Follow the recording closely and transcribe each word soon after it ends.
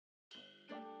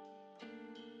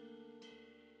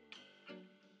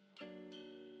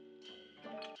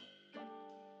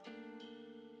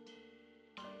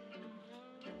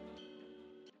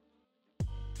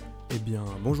Eh bien,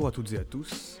 bonjour à toutes et à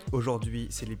tous. Aujourd'hui,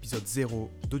 c'est l'épisode 0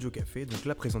 d'Audio Café, donc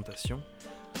la présentation.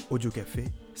 Audio Café,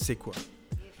 c'est quoi ?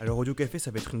 Alors, Audio Café,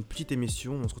 ça va être une petite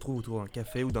émission où on se retrouve autour d'un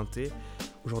café ou d'un thé.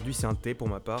 Aujourd'hui, c'est un thé pour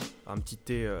ma part, un petit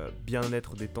thé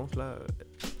bien-être détente, là.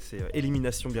 C'est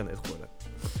élimination bien-être,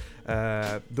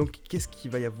 voilà. Donc, qu'est-ce qu'il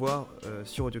va y avoir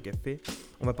sur Audio Café ?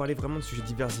 On va parler vraiment de sujets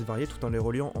divers et variés, tout en les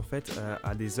reliant en fait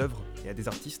à des œuvres et à des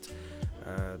artistes.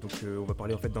 On va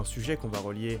parler en fait d'un sujet qu'on va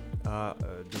relier à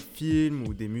des films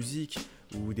ou des musiques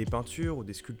ou des peintures ou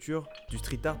des sculptures, du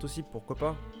street art aussi, pourquoi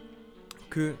pas,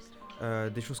 que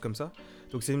des choses comme ça.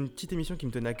 Donc c'est une petite émission qui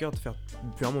me tenait à cœur de faire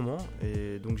depuis un moment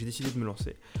et donc j'ai décidé de me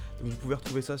lancer. Donc vous pouvez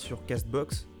retrouver ça sur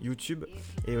Castbox, YouTube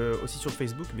et aussi sur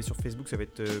Facebook, mais sur Facebook ça va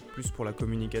être plus pour la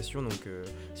communication, donc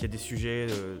s'il y a des sujets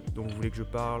dont vous voulez que je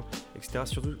parle, etc.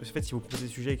 Surtout en fait si vous proposez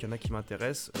des sujets et qu'il y en a qui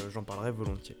m'intéressent, j'en parlerai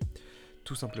volontiers.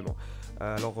 Tout simplement.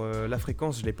 Alors la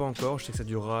fréquence je l'ai pas encore, je sais que ça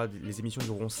durera, les émissions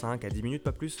dureront 5 à 10 minutes,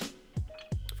 pas plus.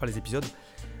 Enfin les épisodes.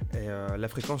 Et la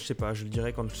fréquence je sais pas, je le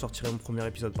dirai quand je sortirai mon premier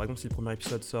épisode. Par exemple si le premier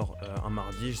épisode sort un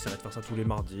mardi, j'essaierai de faire ça tous les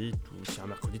mardis, si c'est un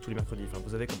mercredi, tous les mercredis, enfin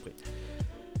vous avez compris.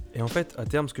 Et en fait à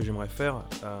terme ce que j'aimerais faire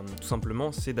tout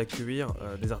simplement c'est d'accueillir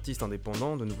des artistes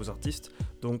indépendants, de nouveaux artistes.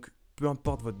 Donc peu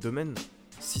importe votre domaine,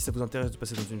 si ça vous intéresse de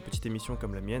passer dans une petite émission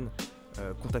comme la mienne,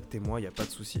 contactez-moi, il n'y a pas de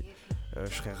souci.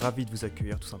 Je serais ravi de vous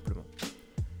accueillir tout simplement.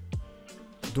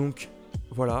 Donc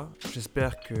voilà,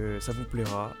 j'espère que ça vous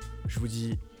plaira. Je vous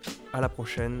dis à la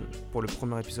prochaine pour le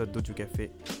premier épisode d'Audio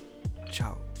Café.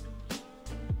 Ciao.